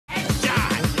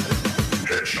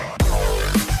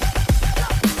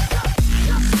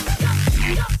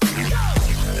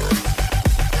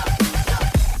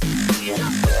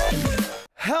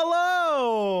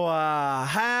Hello,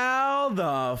 how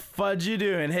the fudge you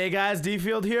doing? Hey guys,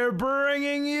 DField here,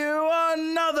 bringing you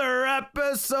another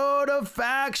episode of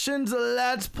Factions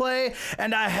Let's Play,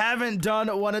 and I haven't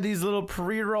done one of these little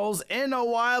pre-rolls in a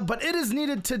while, but it is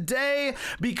needed today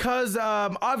because,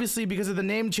 obviously because of the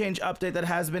name change update that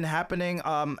has been happening,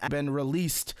 been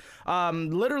released,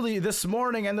 literally this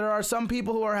morning, and there are some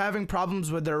people who are having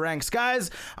problems with their ranks.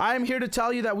 Guys, I'm here to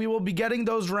tell you that we will be getting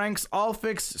those ranks all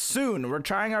fixed soon. We're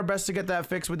trying our best to get that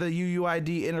fixed with the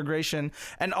UUID integration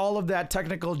and all of that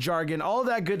technical jargon, all of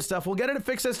that good stuff. We'll get it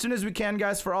fixed as soon as we can,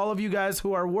 guys. For all of you guys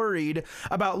who are worried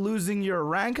about losing your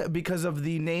rank because of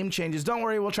the name changes, don't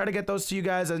worry, we'll try to get those to you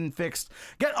guys and fixed.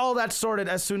 Get all that sorted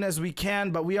as soon as we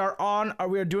can, but we are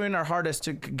doing our hardest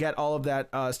to get all of that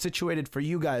situated for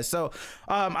you guys. So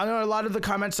I know a lot of the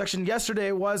comment section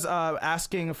yesterday was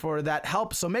asking for that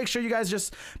help, so make sure you guys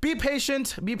just be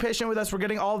patient with us. We're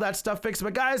getting all that stuff fixed.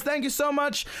 But guys, thank you so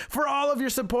much for all of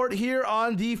your support here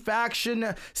on the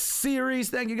Faction series.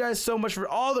 Thank you guys so much for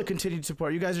all the continued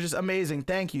support. You guys are just amazing.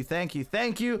 Thank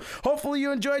you. Hopefully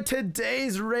you enjoyed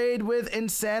today's raid with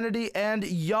Insanity and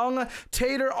Young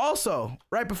Tater. Also,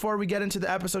 right before we get into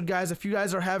the episode, guys, if you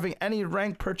guys are having any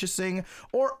rank purchasing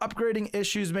or upgrading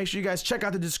issues, make sure you guys check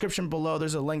out the description below.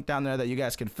 There's a link down there that you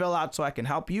guys can fill out so I can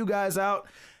help you guys out.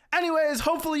 Anyways,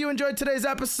 hopefully you enjoyed today's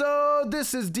episode.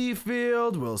 This is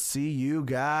DField. We'll see you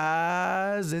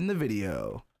guys in the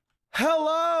video.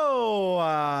 Hello,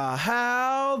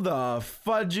 how the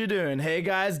fudge you doing? Hey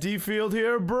guys, DField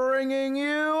here, bringing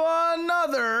you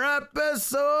another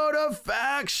episode of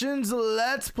Factions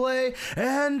Let's Play,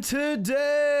 and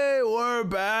today we're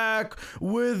back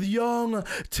with Young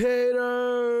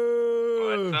Tater.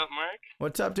 What's up, Mark?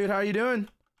 What's up, dude? How are you doing?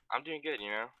 I'm doing good, you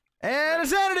know. And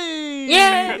Insanity!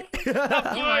 Yay!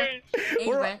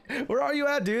 Where are you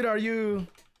at, dude? Are you...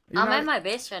 I'm at my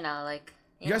base right now, like...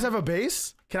 You guys have a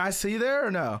base? Can I see there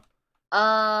or no?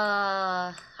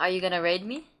 Are you gonna raid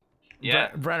me?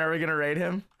 Yeah. Brent, are we gonna raid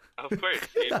him? Of course,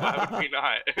 dude. Why would we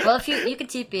not? Well, if you can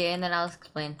TP and then I'll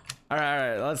explain.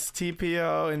 Alright, let's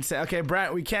TPO and say... Okay,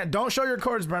 Brent, we can't... Don't show your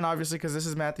cords, Brent, obviously, because this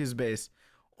is Matthew's base.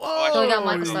 Whoa! So we got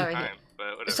Michael Star right here.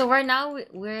 But so right now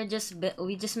we just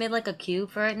made like a queue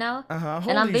for right now. Holy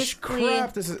and I'm basically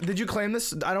crap! Did you claim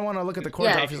this? I don't want to look at the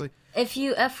cords, obviously. If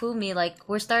you FU me, like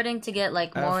we're starting to get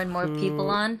like more and more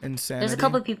people on. Insanity. There's a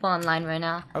couple of people online right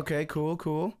now. Okay,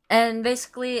 cool. And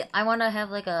basically, I want to have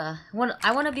like I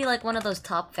want to be like one of those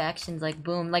top factions, like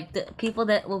boom, like the people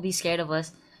that will be scared of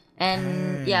us.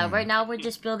 And yeah, right now we're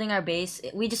just building our base.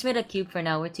 We just made a cube for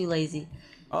now. We're too lazy.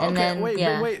 Okay, and then,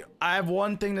 wait. I have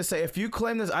one thing to say. If you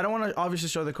claim this, I don't want to obviously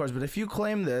show the cords, but if you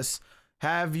claim this,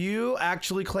 have you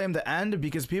actually claimed the end?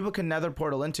 Because people can nether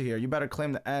portal into here. You better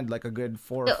claim the end like a good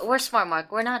 4. We're smart,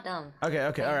 Mark. We're not dumb. Okay.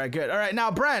 All right, good. All right, now,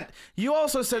 Brent, you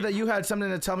also said that you had something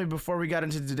to tell me before we got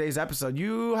into today's episode.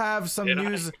 You have some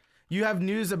news. You have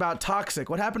news about Toxic.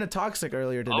 What happened to Toxic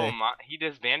earlier today? Oh, he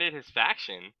disbanded his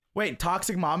faction. Wait,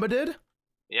 Toxic Mamba did?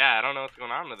 Yeah, I don't know what's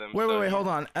going on with him. Wait, hold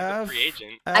on. Free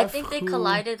agent. I think they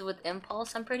collided with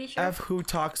Impulse, I'm pretty sure. Who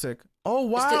Toxic? Oh,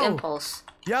 wow. Let's do Impulse.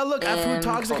 Yeah, look, Who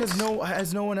Toxic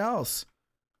has no one else.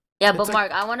 Yeah, but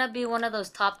Mark, I want to be one of those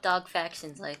top dog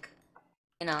factions, like,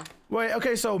 you know. Wait,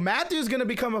 okay, so Matthew's going to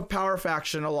become a power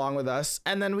faction along with us,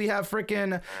 and then we have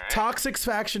freaking Toxic's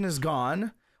faction is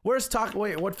gone. Where's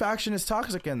Wait, what faction is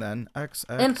Toxic in then?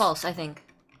 Impulse, I think.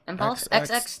 Impulse?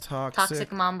 XX?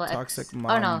 Toxic Mamba X. Toxic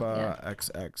Mamba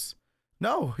XX.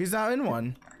 No, he's not in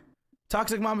one.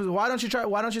 Toxic Mamba. Why don't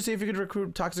you see if you could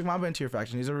recruit Toxic Mamba into your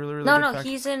faction? He's a really good faction.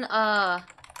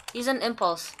 He's in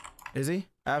Impulse. Is he?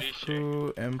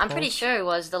 Who Impulse? I'm pretty sure it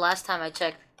was the last time I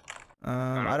checked.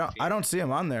 I don't see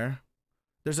him on there.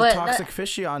 There's a Toxic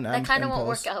Fishy on Impulse. That kind of won't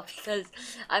work out because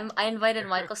I invited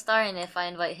Michael Star, and if I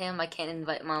invite him, I can't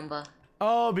invite Mamba.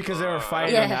 Oh, because they were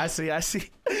fighting. Yeah. I see.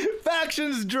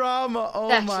 Factions drama.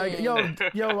 Oh my. Yo,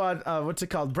 what's it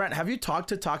called? Brent, have you talked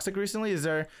to Toxic recently?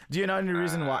 Do you know any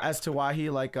reason why he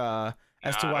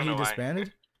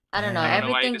disbanded? I don't know.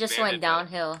 Everything just went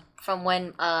downhill from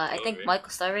when I think Michael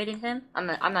Star rated him. I'm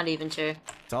not even sure.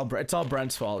 It's all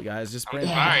Brent's fault, guys. Just Brent.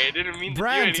 I'm sorry, I didn't mean to do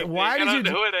anything.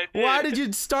 Why did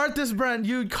you start this, Brent? I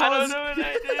don't know what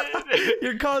I did.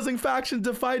 You're causing factions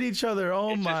to fight each other.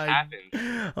 Oh my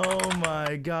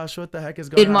gosh, what the heck is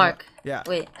going on? Dude, Mark. Yeah.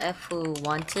 Wait, who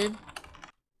wanted?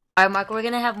 All right, Mark, we're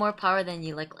gonna have more power than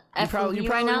you. Like, You probably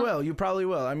right now? will. You probably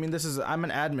will. I mean, I'm an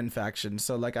admin faction,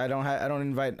 so like I don't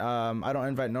invite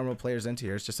normal players into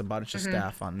here. It's just a bunch of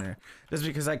staff on there. Just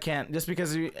because I can't. Just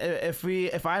because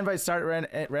if I start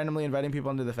randomly inviting people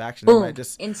into the faction, Boom. they might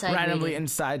just Inside randomly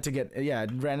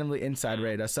raiding. randomly inside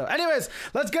raid us. So, anyways,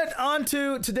 let's get on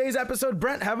to today's episode.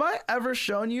 Brent, have I ever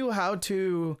shown you how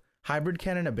to hybrid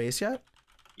cannon a base yet?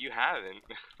 You haven't.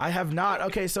 I have not.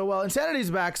 Okay, so well,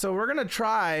 Insanity's back, so we're gonna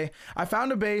try. I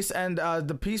found a base, and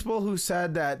the people who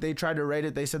said that they tried to raid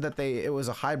it, they said that it was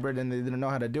a hybrid and they didn't know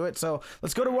how to do it. So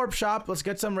let's go to Warp Shop. Let's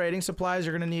get some raiding supplies.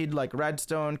 You're gonna need like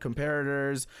redstone,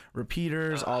 comparators,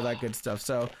 repeaters, all that good stuff.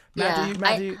 So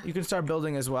Matthew, you can start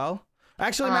building as well.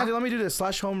 Actually, Matthew, let me do this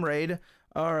 /home raid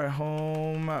or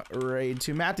home raid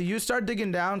to Matthew. You start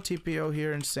digging down. TPO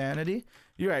here, Insanity.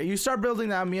 You're right. You start building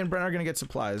that. Me and Brent are gonna get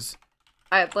supplies.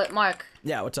 Alright, but Mark.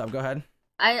 Yeah, what's up? Go ahead.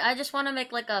 I just want to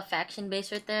make like a faction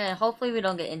base right there, and hopefully we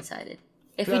don't get insided.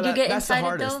 If we do get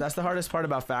insided, though, that's the hardest part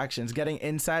about factions: getting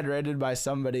inside raided by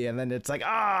somebody, and then it's like,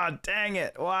 dang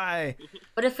it, why?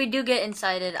 But if we do get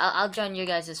insided, I'll join your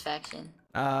guys' faction.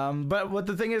 But what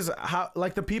the thing is, how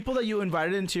like the people that you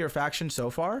invited into your faction so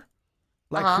far,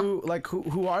 like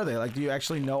who are they? Like, do you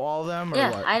actually know all of them? Or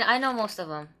Yeah, what? I know most of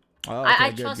them. Oh, okay, I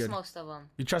good, trust good. most of them.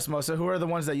 You trust most of who are the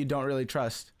ones that you don't really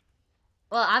trust?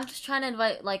 Well, I'm just trying to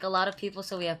invite like a lot of people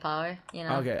so we have power, you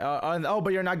know. Okay.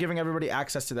 But you're not giving everybody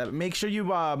access to that. Make sure you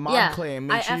mod claim.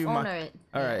 Make sure you owner it.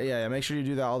 All right. Yeah. Make sure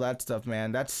you do all that stuff,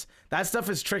 man. That stuff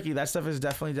is tricky. That stuff is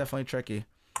definitely tricky.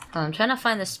 I'm trying to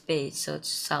find the space, so it's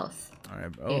south. All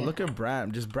right. Oh, look at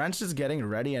Brent. Brent's just getting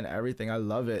ready and everything. I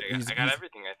love it. I got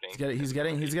everything, I think. He's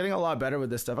getting a lot better with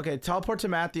this stuff. Okay, teleport to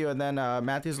Matthew, and then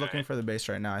Matthew's looking for the base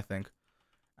right now, I think.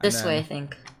 This way, I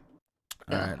think.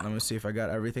 Alright, let me see if I got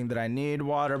everything that I need.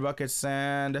 Water, bucket,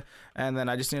 sand, and then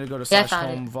I just need to go to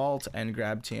 /home vault and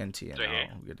grab TNT, and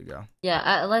we're good to go.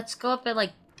 Yeah, let's go up at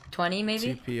like 20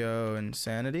 maybe. TPO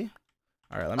Insanity.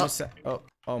 Alright, let me set.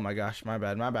 Oh my gosh, my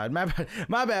bad.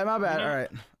 Alright.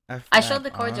 I showed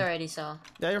the chords already, so.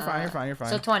 Yeah, you're fine.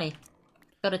 So 20.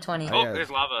 Go to 20. Oh, there's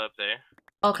lava up there.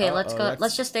 Okay, let's go.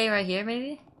 Let's just stay right here,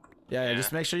 maybe. Yeah,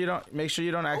 just make sure you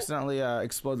don't accidentally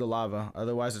explode the lava.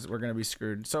 Otherwise, we're gonna be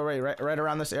screwed. So right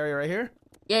around this area right here.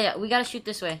 Yeah, we gotta shoot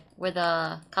this way, where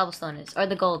the cobblestone is, or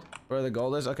the gold. Where the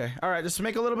gold is? Okay. All right, just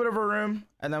make a little bit of a room,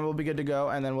 and then we'll be good to go.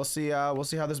 And then we'll see how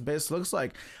this base looks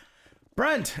like.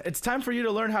 Brent, it's time for you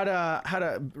to learn how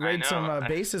to raid some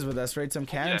bases with us, raid some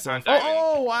cannons.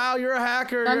 Oh wow, you're a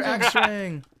hacker. You're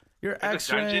X-ring. You're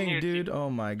X-ring, dude. Oh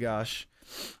my gosh.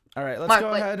 All right, let's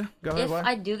go ahead. Go ahead. If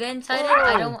I do get incited,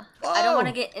 I don't want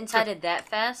to get incited that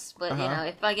fast. But you know,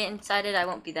 if I get incited, I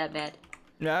won't be that bad.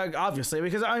 Yeah, obviously,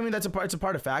 because I mean it's a part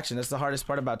of faction. That's the hardest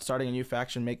part about starting a new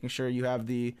faction, making sure you have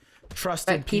the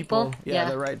trusted people. Yeah,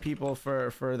 the right people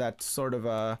for that sort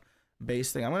of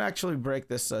base thing. I'm gonna actually break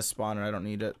this spawner. I don't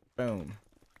need it. Boom.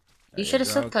 You should have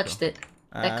silk touched it.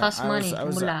 That costs money.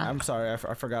 I'm sorry, I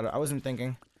forgot it. I wasn't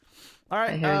thinking. All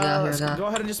right, here we go. Let's go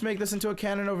ahead and just make this into a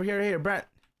cannon over here. Here, Brent,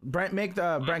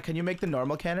 Brent, can you make the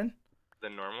normal cannon? The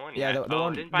normal one? Yeah, the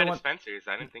one. I didn't buy dispensers.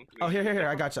 I didn't think. Here.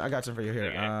 I got some for you. Here.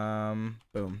 Okay.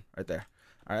 Boom, right there.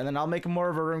 All right, and then I'll make more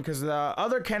of a room because the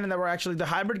other cannon that we're actually the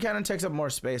hybrid cannon takes up more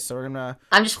space, so we're gonna.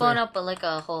 I'm just blowing up like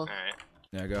a hole. All right.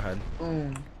 Yeah, go ahead.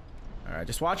 Boom. All right,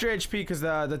 just watch your HP because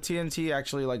the TNT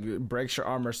actually like breaks your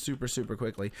armor super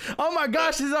quickly. Oh my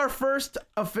gosh, this is our first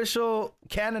official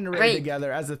cannon raid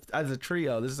together as a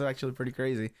trio. This is actually pretty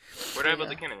crazy. Where do I build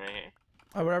the cannon? Right here.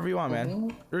 Oh, whatever you want,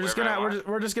 man. We're just gonna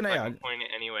point it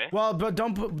anyway. Well, but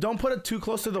don't put it too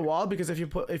close to the wall because if you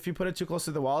put it too close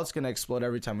to the wall, it's gonna explode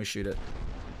every time we shoot it.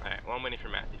 All right. Well, I'm waiting for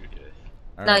Matthew to do this.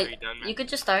 All no, right. you could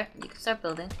just start. You can start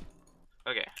building.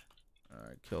 Okay.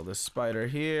 Alright, kill this spider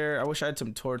here. I wish I had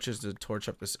some torches to torch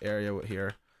up this area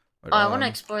here. But, I want to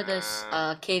explore this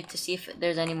cave to see if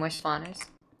there's any more spawners.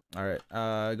 Alright,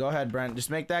 go ahead, Brent. Just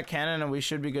make that cannon and we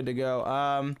should be good to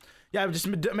go. Yeah, just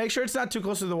make sure it's not too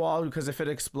close to the wall because if it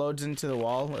explodes into the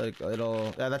wall, like,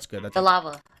 it'll... Yeah, that's good.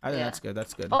 Lava. I think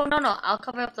that's good. Oh, no. I'll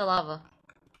cover up the lava.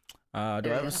 Do I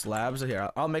have slabs? Here,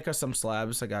 I'll make us some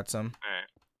slabs. I got some. Alright.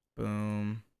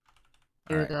 Boom.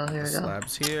 Here we go.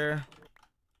 Slabs here.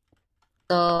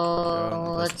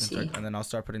 So let's see. And then I'll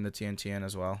start putting the TNT in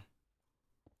as well.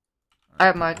 All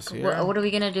right, Mark. What are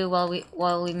we gonna do while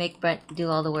we make Brent do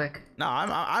all the work? No,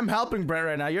 I'm helping Brent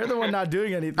right now. You're the one not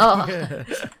doing anything. Oh,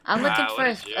 I'm looking for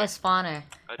a spawner.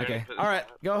 Okay. All right.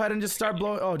 Go ahead and just start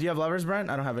blowing. Oh, do you have levers, Brent?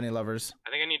 I don't have any levers. I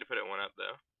think I need to put it one up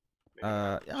though.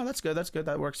 Yeah, that's good.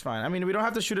 That works fine. I mean, we don't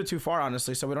have to shoot it too far,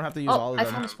 honestly, so we don't have to use all of them.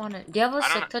 I found a spawner. Do you have a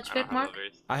sick touch pick, Mark?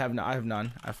 I have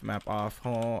none. F map off.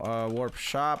 Warp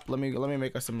shop. Let me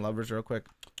make us some levers real quick.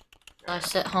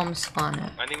 Set home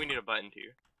spawner. I think we need a button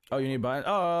too. Oh, you need a button?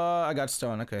 Oh, I got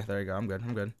stone. Okay, there you go. I'm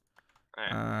good.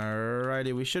 Alright.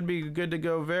 Alrighty, we should be good to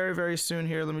go very, very soon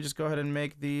here. Let me just go ahead and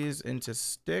make these into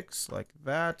sticks like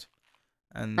that.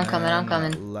 And I'm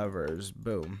coming. Levers.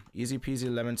 Boom. Easy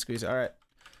peasy lemon squeeze. Alright.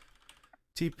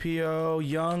 TPO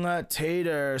Young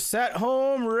Tater. Set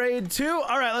home raid 2.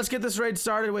 Alright, let's get this raid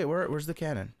started. Wait, where's the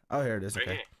cannon? Oh, here it is.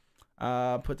 Okay.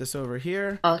 Put this over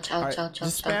here. Ouch.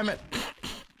 Just spam it.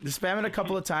 Just spam it a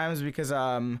couple of times because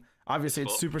obviously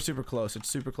it's super close. It's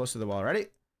super close to the wall. Ready?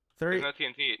 3. There's no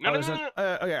TNT. No.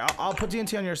 Okay, I'll put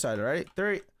TNT on your side. All right.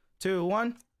 3, 2,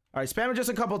 1. All right, spam it just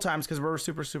a couple of times because we're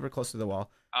super close to the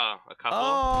wall. Oh, a couple.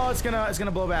 Oh, it's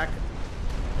gonna blow back.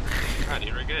 Oh,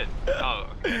 dude, we're good. Oh.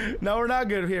 Okay. No, we're not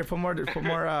good. Here, put more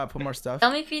stuff.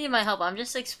 Tell me if you need my help. I'm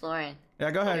just exploring.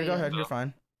 Yeah, go ahead. You're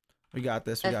fine. We got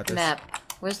this. Map.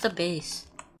 Where's the base?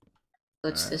 So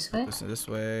it's this way. This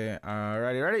way.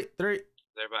 Ready? 3. Is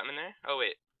there a button in there? Oh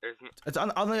wait, there's. It's on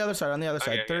the other side.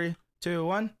 Okay. 3, 2,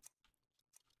 1.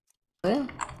 Where?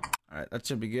 All right, that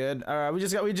should be good. All right, we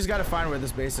just got to find where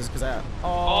this base is because I.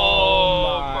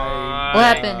 Oh my. What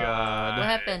happened? God. What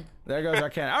happened? There goes our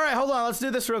cannon. All right, hold on. Let's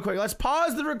do this real quick. Let's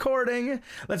pause the recording.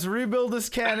 Let's rebuild this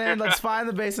cannon. Let's find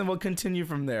the base and we'll continue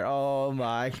from there. Oh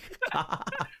my God.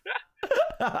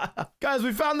 Guys,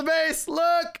 we found the base.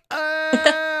 Look,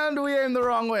 and we aimed the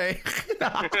wrong way.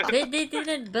 they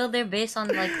didn't build their base on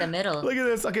like the middle. Look at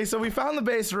this. Okay, so we found the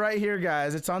base right here,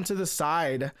 guys. It's onto the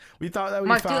side. We thought that we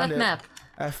Mark, found do it. F-map.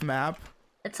 F-map.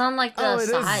 It's on like the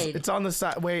side. It's on the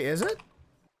side. Wait, is it?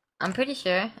 I'm pretty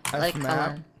sure. Like, come F-map.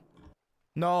 on.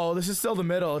 No, this is still the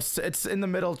middle. It's in the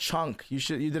middle chunk. You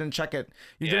didn't check it.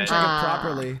 You didn't check it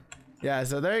properly. Yeah,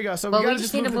 so there you go. So but we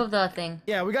just need to move the thing.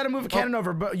 Yeah, we got to move a cannon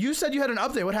over. But you said you had an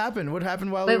update. What happened? What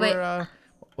happened while we were?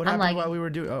 What happened while we were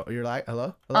doing? Oh, you're like,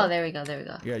 hello? Oh, there we go.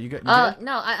 Yeah, you good? No,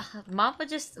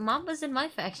 Mappa's in my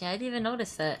faction. I didn't even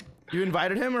notice that. You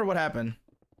invited him, or what happened?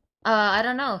 I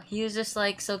don't know. He was just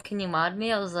like, so can you mod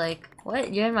me? I was like,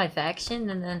 what? You're in my faction?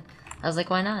 And then I was like,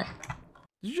 why not?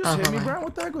 Did you just hit me, Brent?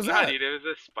 What the heck was that? Dude, it was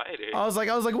a spider. I was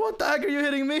like, what the heck are you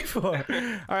hitting me for?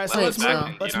 All right, so let's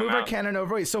move our cannon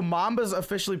over. Wait, so Mamba's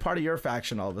officially part of your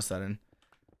faction all of a sudden.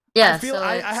 Yeah.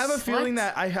 I have a feeling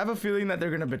that they're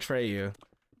gonna betray you.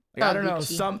 Like, I don't know.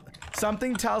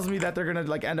 Something tells me that they're gonna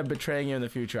like end up betraying you in the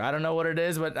future. I don't know what it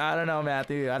is, but I don't know,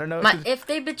 Matthew. I don't know. If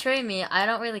they betray me, I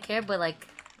don't really care. But like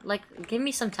give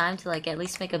me some time to like at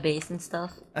least make a base and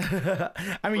stuff. I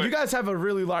mean, you guys have a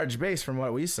really large base from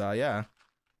what we saw. Yeah.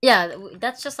 Yeah,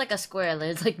 that's just like a square.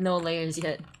 There's like no layers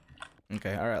yet.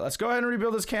 Okay, all right. Let's go ahead and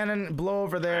rebuild this cannon, blow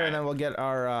over there, and then we'll get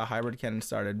our hybrid cannon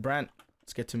started. Brent,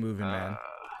 let's get to moving, man.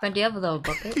 Brent, do you have a little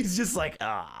bucket? He's just like,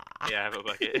 ah. Yeah, I have a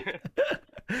bucket.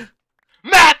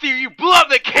 Matthew, you blew up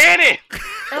the cannon!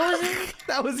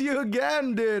 That was you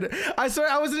again, dude. I swear,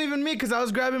 I wasn't even me because I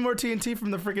was grabbing more TNT from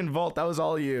the freaking vault. That was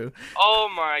all you. Oh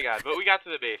my God, but we got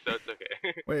to the base, so it's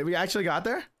okay. Wait, we actually got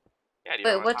there? Yeah, dude,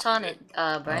 wait, what's on it,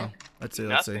 Brian? Oh, let's see.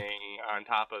 Nothing on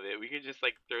top of it. We could just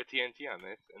like throw TNT on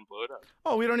this and blow it up.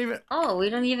 Oh, we don't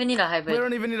even need a hybrid. We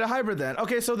don't even need a hybrid then.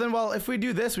 Okay, so then, well, if we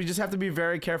do this, we just have to be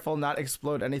very careful not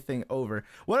explode anything over.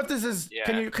 What if this is? Yeah.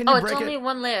 Can you break it? Oh, it's only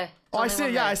one layer. I see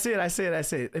it. Yeah, I see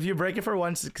it. If you break it for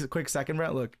one quick second,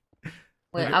 Brent, look.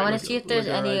 Wait, I want to see if there's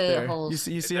any holes.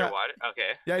 You see how? Water?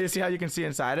 Okay. Yeah, you see how you can see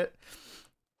inside it.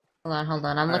 Hold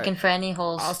on. I'm looking for any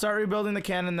holes. I'll start rebuilding the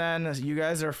cannon then. You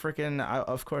guys are freaking.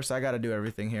 Of course, I got to do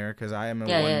everything here because I am a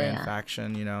one-man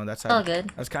faction. You know, that's how. All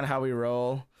good. That's kind of how we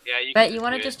roll. Yeah, you. Right, you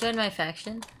want to just join my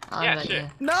faction? Yeah, sure. You.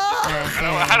 No.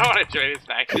 I don't want to join his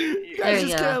faction. You guys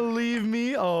just can't leave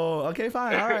me. Oh, okay,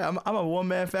 fine. All right, I'm a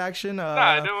one-man faction.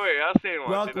 Nah, don't worry. I'll stay in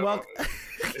one.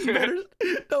 You better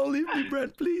don't leave me,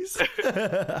 Brent, please.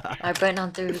 Alright, Brent,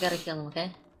 on 3, we gotta kill him, okay?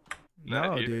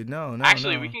 No, dude, no.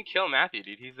 Actually, we can kill Matthew,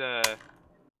 dude. He's Are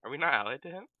we not allied to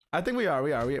him? I think we are.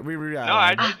 We are. No,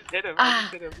 I just hit him.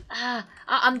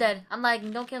 I'm dead. I'm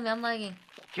lagging. Don't kill me. I'm lagging.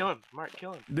 Kill him, Mark.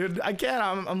 Kill him. Dude, I can't.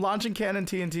 I'm launching cannon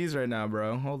TNTs right now,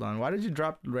 bro. Hold on. Why did you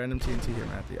drop random TNT here,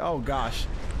 Matthew? Oh gosh,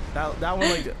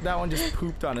 that one just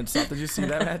pooped on itself. Did you see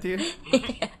that, Matthew?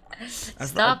 Yeah.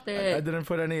 Stop it. I didn't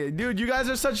put any. Dude, you guys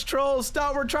are such trolls.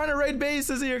 Stop. We're trying to raid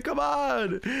bases here. Come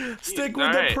on. Stick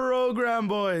with the program,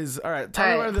 boys. All right.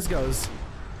 Tell me where this goes.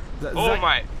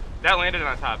 My. That landed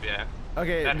on top, yeah.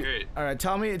 Okay. That hurt. All right.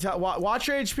 Tell me. Watch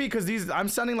your HP because I'm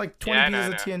sending like 20 pieces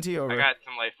of TNT over. I got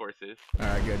some life forces. All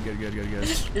right. Good.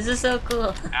 This is so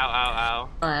cool. Ow.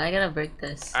 Hold on, I gotta break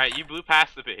this. All right. You blew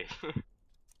past the base.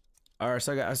 All right,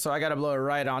 so I gotta blow it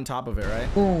right on top of it,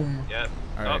 right? Boom. Yep.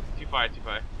 All right. Oh, too far, too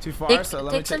far. Too far. Take, So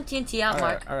let me take some TNT out,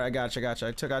 Mark. All right, gotcha.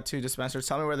 I took out 2 dispensers.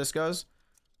 Tell me where this goes.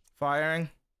 Firing.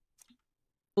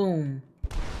 Boom.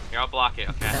 Here, I'll block it.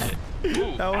 I'll catch it.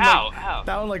 Ooh, That one, ow.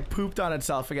 That one like pooped on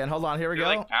itself again. Hold on, here we You're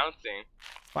go. like bouncing.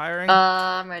 Firing.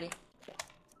 I'm ready.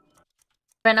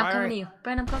 Brent, I'm Firing. coming to you.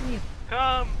 Brent, I'm coming to you.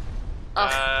 Come.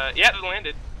 Oh. Yeah, it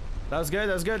landed. That was good.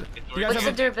 It's You guys What's have the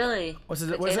a, durability? what's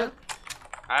it?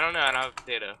 I don't know. I don't have a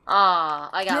potato. Ah,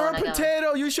 I got You're one. a I got one.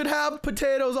 potato. You should have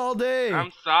potatoes all day.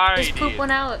 I'm sorry, Just poop dude. one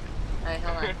out. Alright,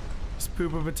 hold on. Just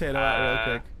poop a potato out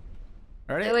real quick.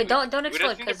 Ready? Wait, don't We explode just need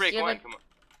to because break you're one. like. Come on.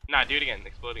 Nah, do it again.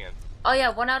 Explode again. Oh yeah,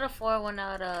 1 out of 4. 1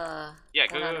 out of. Yeah,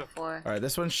 1 go, out go. of 4. All right,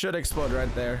 this one should explode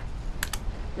right there.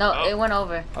 No, Oh. it went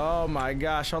over. Oh my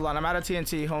gosh, hold on. I'm out of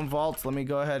TNT. Home vault. Let me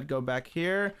go ahead. Go back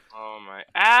here. Oh my.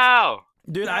 Ow!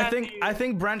 Dude, Matthew. I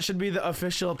think Brent should be the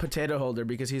official potato holder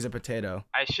because he's a potato.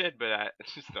 I should, but I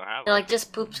just don't have It one. like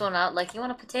just poops one out. Like, you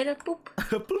want a potato? Poop.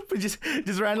 Poop, it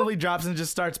just randomly drops and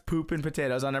just starts pooping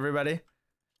potatoes on everybody.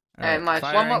 Alright, Mark.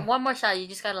 firing. One more shot. You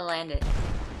just gotta land it.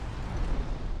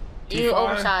 Too You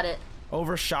far. overshot it.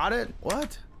 Overshot it?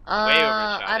 What?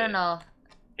 overshot I don't it. know.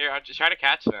 Here, I'll just try to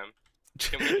catch them.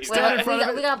 Can we do Wait, Stand in wait, front of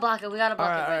it. we gotta block it. We gotta block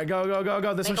it. Alright,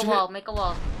 go. This Make one a should wall. hit. Make a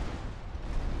wall.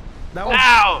 That one.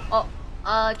 Ow!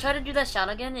 Oh, try to do that shot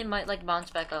again. It might like bounce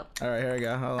back up. Alright, here we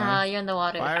go. Hold on. You're in the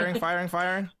water.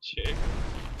 Firing. Shit.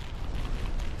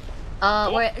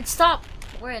 Wait, stop.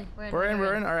 We're in.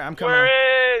 We're in. Alright, I'm coming. We're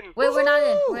in! Wait, we're not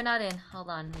in. Woohoo! We're not in. Hold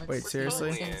on. Let's Wait, seriously?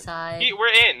 What's inside.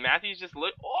 We're in. Matthew's just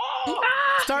look. Oh!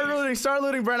 Start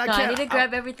looting, Brent. I No, can't. I need to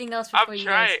grab everything else before I'm you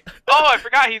trying. guys. Oh, I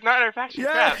forgot he's not in our faction.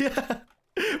 Yeah, Crap. yeah.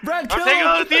 Brent, kill I'm taking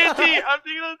all him. the TNT. I'm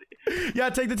taking all the. Yeah,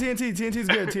 take the TNT. TNT's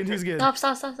good. TNT's good. Stop.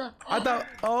 I thought.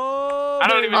 Oh. I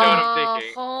don't even know what I'm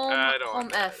taking. Home, I don't home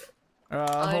want F.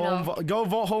 Home know. vault. Go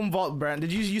vault. Home vault, Brent.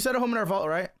 Did you said a home in our vault,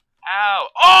 right? Ow!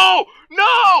 Oh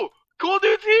no! Cool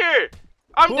dude's here.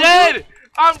 I'm Cool dead. dude?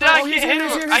 I'm dead. Oh, I he's can't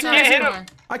hit here, him. he's I here, can't he's hit here. him.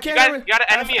 I can't. You guys hear it.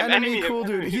 gotta enemy him. Enemy him. Cool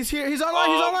dude. He's here. He's online.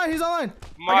 Oh. He's online.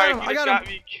 Mark, I got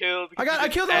him. me killed. I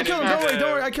killed him. Don't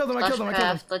worry. I killed him.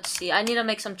 Flashcraft. Let's see. I need to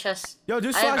make some chests. Yo, do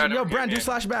I slash. have- Yo, Okay, Brent, do okay.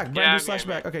 slash back. Yeah, Brent, do I'm slash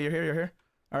here, back. Okay, you're here.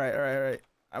 All right.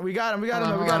 We got him.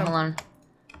 Hold on.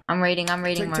 I'm raiding, Mark.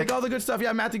 Take all the good stuff.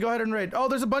 Yeah, Matthew, go ahead and raid. Oh,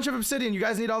 there's a bunch of obsidian. You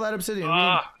guys need all that obsidian. We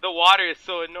need- The water is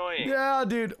so annoying. Yeah,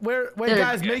 dude. Wait, Dude.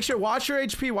 guys, make sure watch your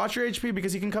HP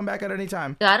because he can come back at any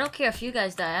time. Dude, I don't care if you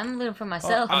guys die. I'm looting for Oh,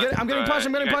 myself. I'm getting punched.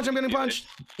 I'm You getting guys punched.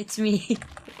 do It's me.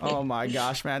 Oh my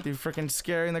gosh, Matthew, freaking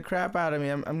scaring the crap out of me.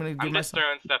 I'm gonna give I'm just myself.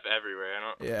 throwing stuff everywhere. I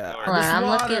don't. Yeah. know where Hold on, This I'm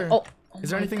water. looking. Oh Is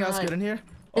there my anything else God. good in here?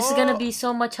 This is gonna be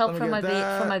so much help Let for me my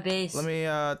get for my that. base. Let me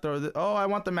throw the. Oh, I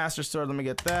want the master sword. Let me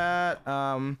get that.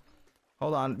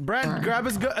 Hold on, Brent. Grab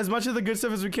as much of the good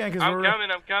stuff as we can because I'm we're coming.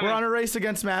 we're on a race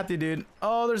against Matthew, dude.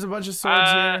 Oh, there's a bunch of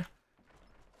swords here.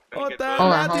 What the? Hold on,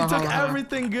 Matthew hold on, took hold on.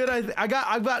 everything good. I've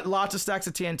got lots of stacks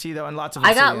of TNT though, and lots of.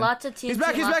 I got obsidian. lots of TNT, He's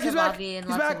back. lots of back. lobby, and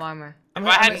He's lots back. of armor. If I'm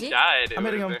I hit- hadn't died, I'm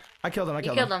hitting him. it I killed him. You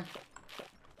killed him.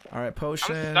 All right,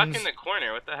 potions. I'm stuck in the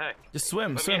corner. What the heck? Just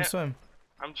swim.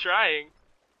 I'm trying.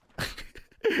 I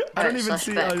don't Alright, even slash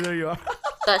see. back. Oh, there you are.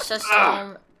 That's just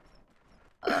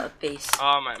base.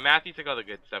 Oh my! Matthew took all the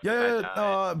good stuff.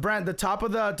 Yeah. Brent, the top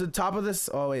of this.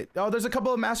 Oh wait. Oh, there's a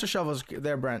couple of master shovels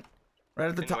there, Brent. Right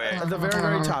at the top, where? at the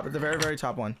very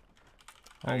top, one.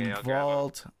 Okay, Home I'll grab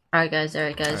vault. Alright, guys.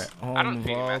 Alright, home I don't see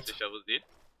any vault. master shovels, dude.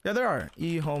 Yeah, there are.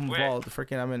 Home Where? vault.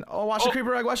 Freaking, I'm in. Oh, watch the Oh.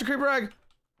 creeper egg.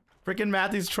 Freaking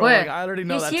Matthew's trolling. Where? I already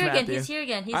know that's Matthew. He's here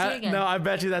again. No, I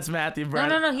bet you that's Matthew, Brent.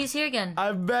 No. He's here again.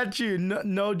 I bet you.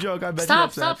 No joke. I bet you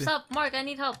that's Matthew. Stop. Mark, I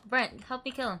need help. Brent, help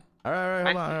me kill him. All right,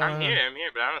 hold on. I'm here,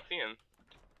 but I don't see him.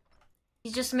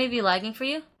 He's just maybe lagging for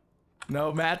you.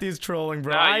 No, Matthew's trolling,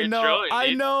 bro. No, I you're know. trolling, I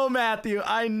dude. know, Matthew.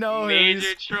 I know.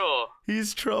 Major troll.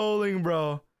 He's trolling,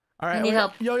 bro. All right, I need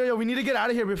help. Yo, we need to get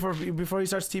out of here before he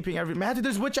starts TPing every. Matthew,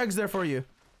 there's witch eggs there for you.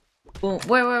 Boom.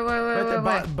 Where? Right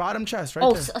there, bottom chest, right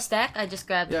Oh, there. a stack. I just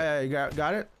grabbed it. Yeah, you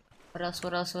got it. What else?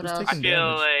 Who's I taking feel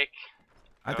damage? like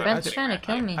I Brent's think, trying to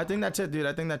kill me. I think that's it, dude.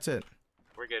 I think that's it.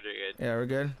 we're good. Yeah, we're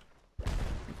good.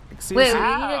 See, Wait, see? we need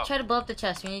Ow. to try to blow up the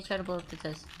chest. You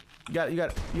You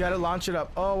gotta launch it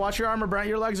up. Oh, watch your armor, Brent.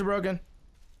 Your legs are broken.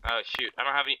 Oh shoot! I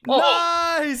don't have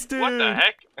any. Nice, dude. What the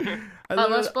heck?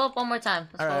 Let's blow up one more time.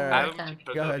 All right, I all have One more time.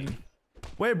 Go ahead.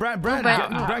 Wait, Brent, Brent.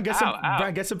 Brent, get some, Ow.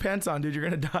 Brent, get some pants on, dude. You're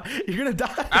gonna die. You're gonna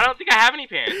die. I don't think I have any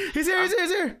pants. He's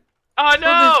here. Oh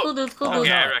no! Cool dude.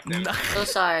 Okay, I wrecked him.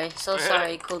 So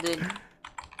sorry, cool dude.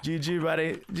 GG,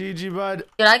 buddy. GG, bud.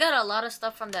 Dude, I got a lot of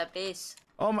stuff from that base.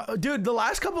 Oh my, dude, the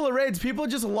last couple of raids, people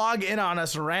just log in on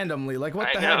us randomly. Like, what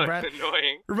the I know, heck, Brent? it's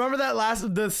annoying. Remember that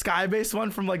the sky-based one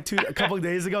from like a couple of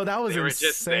days ago? That was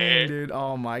insane, dude.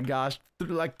 Oh my gosh.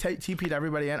 Like, TP'd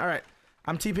everybody in. All right,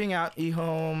 I'm TPing out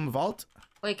eHome Vault.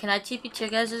 Wait, can I TP to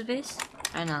your guys' base?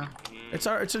 I know. It's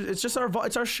just our vault.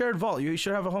 It's our shared vault. You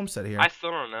should have a homestead here. I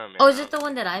still don't know, man. Oh, is it the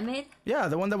one that I made? Yeah,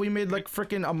 the one that we made like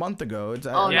freaking a month ago. It's,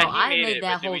 Oh Yeah, no, he I made made it,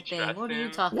 that but did whole we thing. trust What are you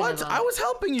him? talking What? about? I was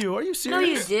helping you. Are you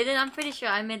serious? No, you didn't. I'm pretty sure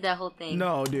I made that whole thing.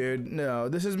 No, dude. No.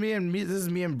 This is me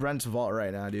and Brent's vault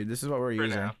right now, dude. This is what we're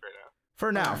using.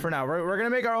 For now. We're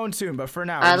gonna make our own soon, but for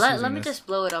now. Let me just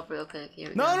blow it up real quick. Here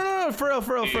we go. No. For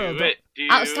real.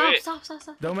 Stop.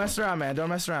 Don't mess around, man. Don't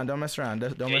mess around. Don't mess around,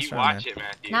 Watch it,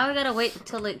 Matthew. Now we gotta wait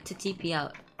until to TP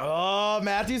out. Oh,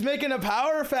 Matthew's making a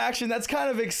power faction. That's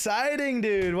kind of exciting,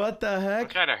 dude. What the heck?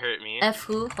 Don't try to hurt me. F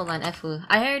who? Hold on, F who?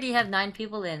 I already have 9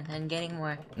 people in and getting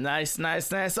more. Nice.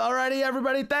 Alrighty,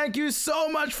 everybody. Thank you so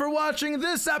much for watching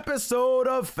this episode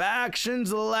of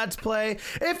Factions Let's Play.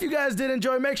 If you guys did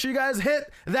enjoy, make sure you guys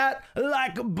hit that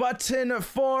like button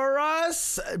for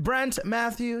us. Brent,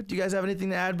 Matthew, do you guys have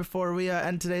anything to add before we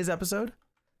end today's episode?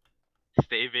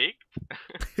 Stay baked.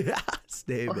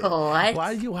 Stay baked. What?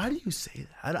 Why do you say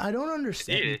that? I don't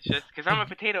understand. Dude, it's just because I'm a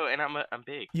potato and I'm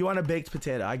baked. You want a baked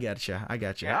potato? I get you.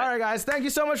 Yeah. All right, guys. Thank you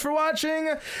so much for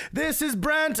watching. This is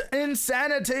Brent,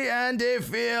 Insanity, and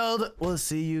DFIELD. We'll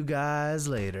see you guys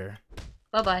later.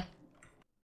 Bye-bye.